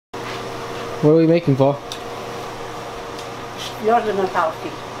What are we making, Paul? Flor de Natal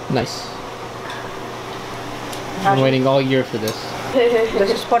fish. Nice. I've been waiting all year for this.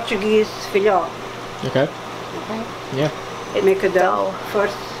 This is Portuguese filho. Okay. Okay. Yeah. Make a dough.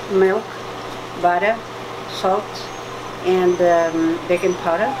 First, milk, butter, salt, and baking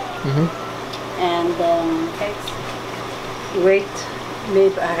powder. And eggs. Wait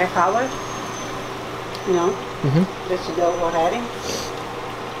maybe a half hour. You know. That's the dough we're adding.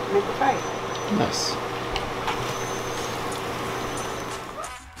 Make a fry. Nice. I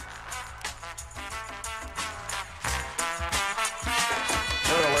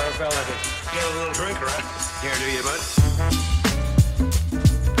don't know where I felt like it. Get a little drink, right? Here, do you, bud?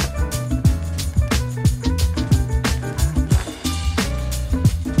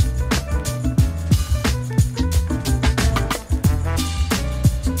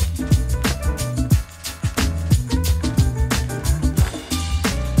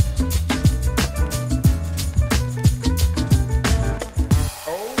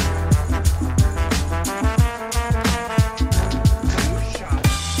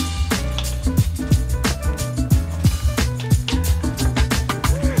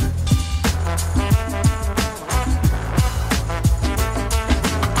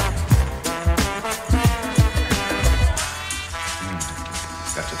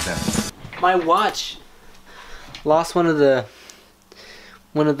 My watch lost one of the.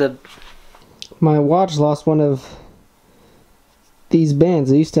 My watch lost one of these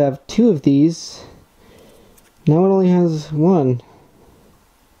bands. I used to have 2 of these. Now it only has 1.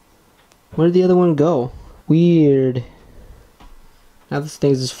 Where did the other one go? Weird. Now this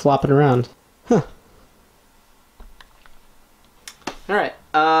thing's just flopping around. Huh. Alright,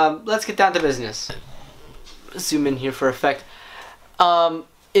 let's get down to business. Zoom in here for effect.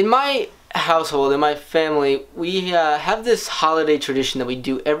 In my household, in my family, we have this holiday tradition that we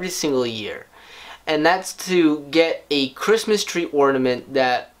do every single year. And that's to get a Christmas tree ornament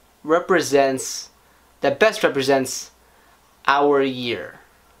that best represents our year.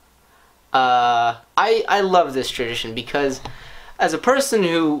 I love this tradition because as a person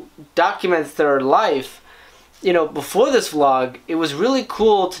who documents their life, you know, before this vlog, it was really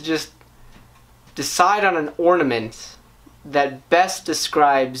cool to just decide on an ornament that best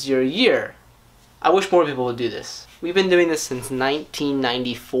describes your year. I wish more people would do this. We've been doing this since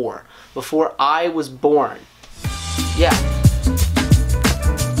 1994, before I was born. Yeah.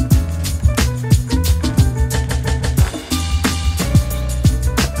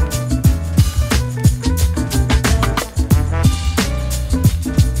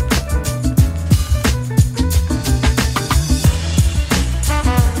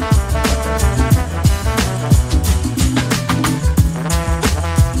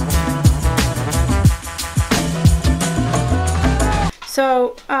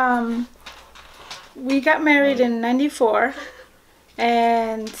 So, we got married in '94,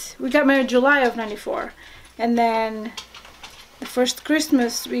 and we got married July of '94, and then the first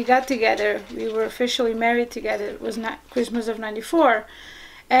Christmas we got together, we were officially married together, it was not Christmas of '94,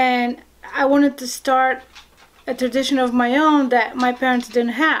 and I wanted to start a tradition of my own that my parents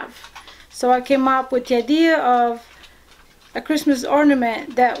didn't have. So I came up with the idea of a Christmas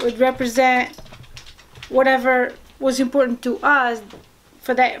ornament that would represent whatever was important to us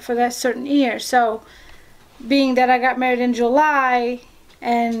for that certain year. So being that I got married in July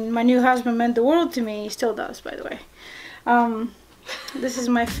and my new husband meant the world to me, he still does, by the way. This is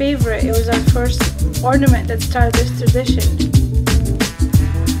my favorite. It was our first ornament that started this tradition.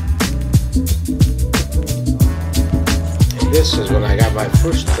 This is when I got my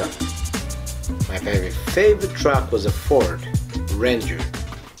first truck. My favorite truck was a Ford Ranger.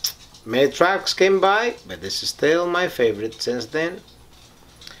 Many trucks came by, but this is still my favorite since then.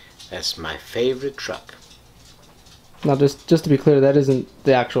 That's my favorite truck. Now, just to be clear, that isn't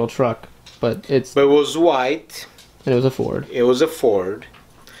the actual truck, but it was white. And it was a Ford. It was a Ford.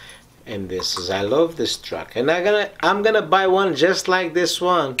 And this is, I love this truck. And I'm gonna buy one just like this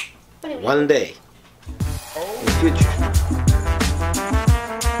one one day in the future.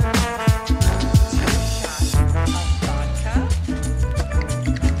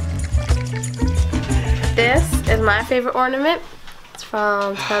 This is my favorite ornament. It's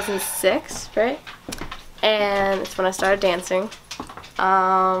from 2006, right? And it's when I started dancing.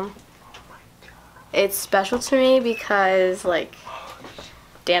 It's special to me because, like,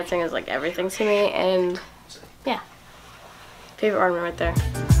 dancing is like everything to me, and yeah, favorite ornament right there.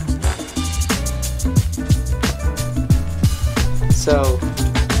 So,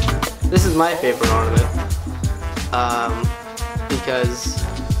 this is my favorite ornament, because,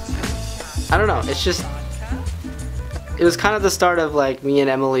 I don't know, it's just, it was kind of the start of, like, me and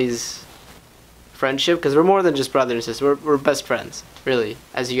Emily's friendship, because we're more than just brother and sister. We're best friends, really,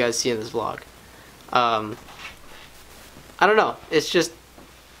 as you guys see in this vlog. I don't know. It's just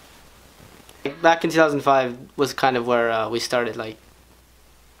back in 2005 was kind of where we started like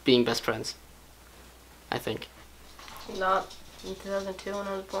being best friends. I think. Not in 2002 when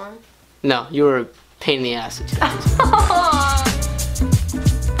I was born. No, you were a pain in the ass in 2002.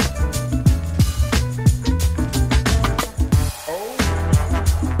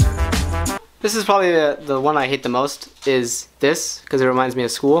 This is probably the one I hate the most, is this, because it reminds me of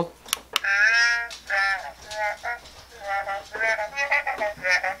school.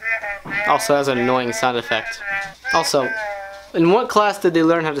 Also has an annoying sound effect. Also, in what class did they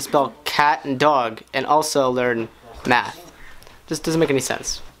learn how to spell cat and dog and also learn math? Just doesn't make any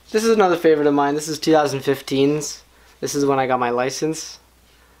sense. This is another favorite of mine. This is 2015's. This is when I got my license.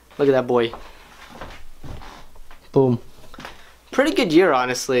 Look at that boy. Boom. Pretty good year,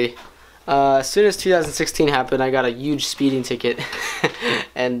 honestly. As soon as 2016 happened, I got a huge speeding ticket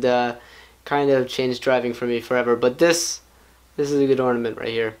and kind of changed driving for me forever. But this is a good ornament right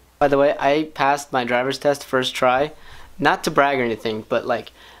here. By the way, I passed my driver's test first try. Not to brag or anything, but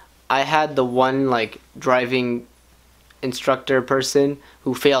like I had the one like driving instructor person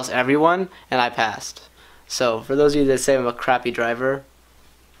who fails everyone, and I passed. So for those of you that say I'm a crappy driver.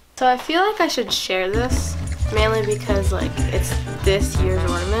 So I feel like I should share this, mainly because like it's this year's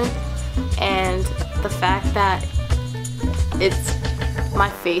ornament. And the fact that it's my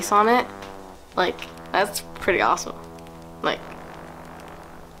face on it, like, that's pretty awesome. Like,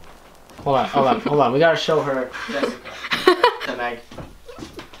 Hold on. We gotta show her Jessica. Meg.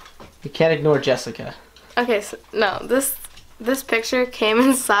 You can't ignore Jessica. okay, so no, this picture came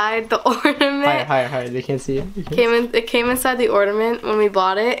inside the ornament. Higher. They can't see it. It came inside the ornament when we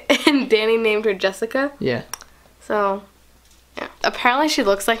bought it, and Danny named her Jessica. Yeah. So, yeah. Apparently she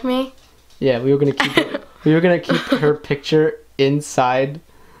looks like me. Yeah, we were gonna keep her picture inside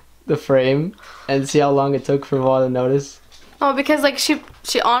the frame and see how long it took for Vaughn to notice. Oh, because like she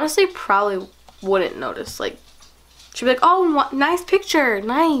honestly probably wouldn't notice. Like she'd be like, "Oh, nice picture,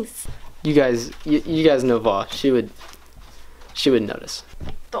 nice." You guys know Vaughn. She would notice.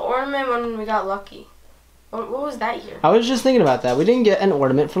 The ornament when we got Lucky. What was that year? I was just thinking about that. We didn't get an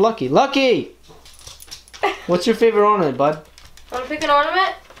ornament for Lucky. Lucky! What's your favorite ornament, bud? Want to pick an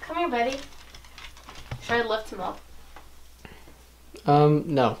ornament? Come here, buddy. Should I lift him up?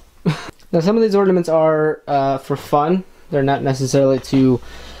 No. Now some of these ornaments are for fun. They're not necessarily to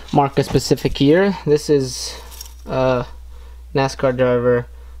mark a specific year. This is NASCAR driver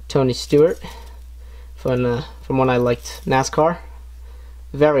Tony Stewart from when I liked NASCAR.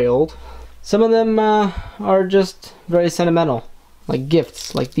 Very old. Some of them are just very sentimental, like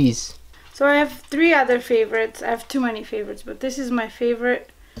gifts, like these. So I have 3 other favorites. I have too many favorites, but this is my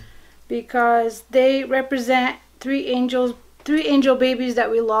favorite because they represent 3 angel babies that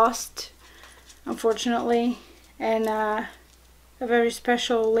we lost, unfortunately, and a very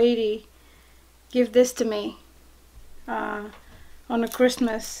special lady gave this to me on a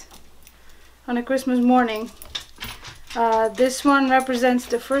Christmas morning. This one represents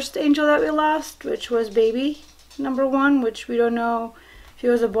the first angel that we lost, which was baby number 1, which we don't know if he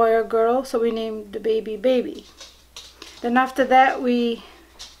was a boy or girl, so we named the baby Baby. Then after that we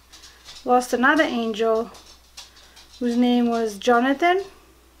lost another angel whose name was Jonathan,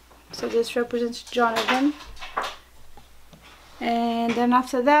 so this represents Jonathan. And then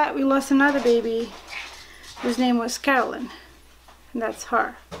after that we lost another baby whose name was Carolyn, and that's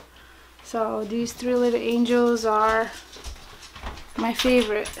her. So these 3 little angels are my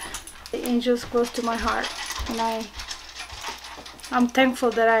favorite. The angels close to my heart, and I'm thankful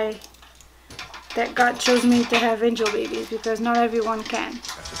that God chose me to have angel babies, because not everyone can.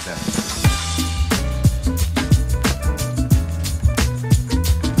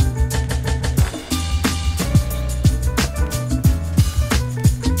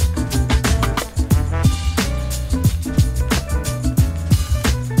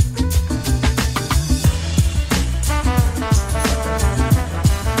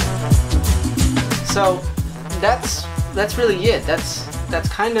 So that's really it. That's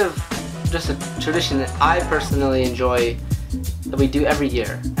kind of just a tradition that I personally enjoy, that we do every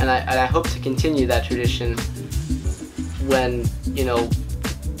year, and I hope to continue that tradition when, you know,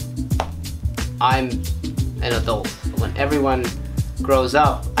 I'm an adult. When everyone grows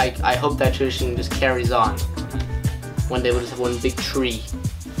up, I hope that tradition just carries on. One day we'll just have one big tree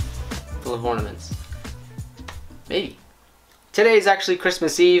full of ornaments. Maybe. Today is actually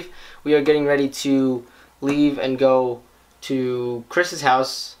Christmas Eve. We are getting ready to leave and go to Chris's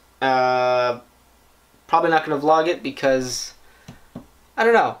house. Probably not going to vlog it because, I I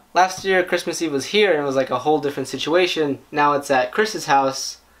don't know. Last year Christmas Eve was here and it was like a whole different situation. Now it's at Chris's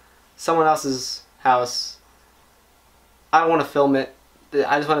house, someone else's house. I don't want to film it.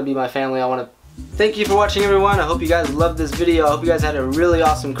 I just want to be my family. I want to thank you for watching, everyone. I hope you guys loved this video. I hope you guys had a really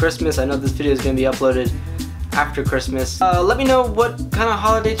awesome Christmas. I know this video is going to be uploaded after Christmas. Let me know what kind of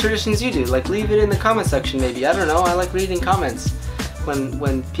holiday traditions you do. Like, leave it in the comment section maybe. I don't know. I like reading comments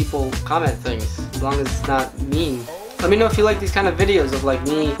when people comment things, as long as it's not mean. Let me know if you like these kind of videos of like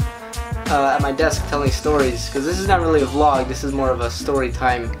me at my desk telling stories, because this is not really a vlog, this is more of a story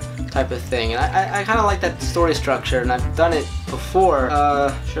time type of thing. And I kind of like that story structure, and I've done it before.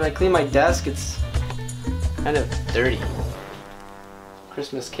 Should I clean my desk? It's kind of dirty.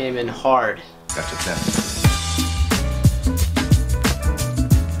 Christmas came in hard. Gotcha, 10.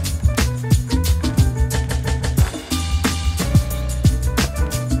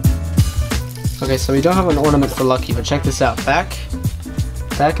 Okay, so we don't have an ornament for Lucky, but check this out. Back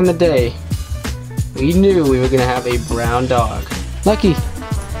in the day, we knew we were gonna have a brown dog. Lucky,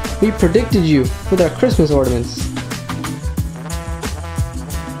 we predicted you with our Christmas ornaments.